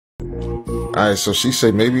Alright, so she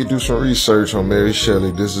said maybe you do some research on Mary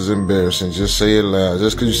Shelley. This is embarrassing. Just say it loud.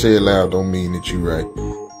 Just because you say it loud don't mean that you're right.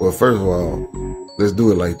 Well, first of all, let's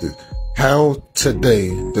do it like this. How today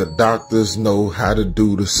the doctors know how to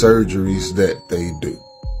do the surgeries that they do?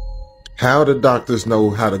 How the doctors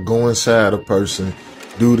know how to go inside a person,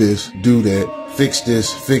 do this, do that, fix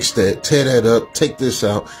this, fix that, tear that up, take this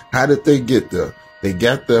out. How did they get there? They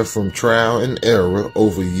got there from trial and error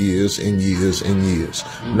over years and years and years.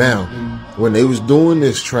 Now, when they was doing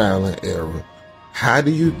this trial and error, how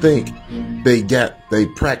do you think they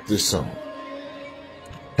practiced on?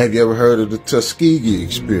 Have you ever heard of the Tuskegee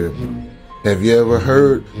experiment? Have you ever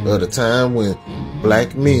heard of the time when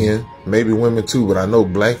black men, maybe women too, but I know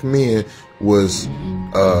black men was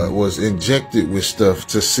injected with stuff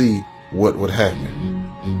to see what would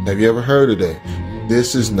happen? Have you ever heard of that?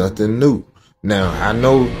 This is nothing new. Now, I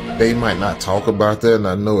know they might not talk about that, and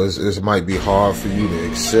I know it might be hard for you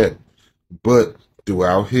to accept, but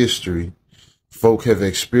throughout history, folk have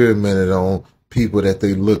experimented on people that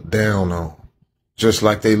they look down on, just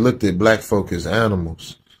like they looked at black folk as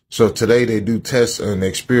animals. So today they do tests and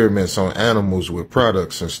experiments on animals with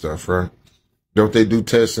products and stuff, right? Don't they do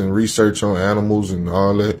tests and research on animals and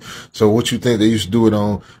all that? So what you think they used to do it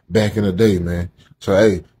on back in the day, man? So,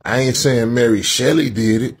 hey, I ain't saying Mary Shelley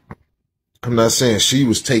did it. I'm not saying she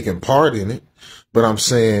was taking part in it, but I'm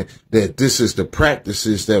saying that this is the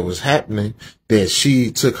practices that was happening that she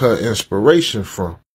took her inspiration from.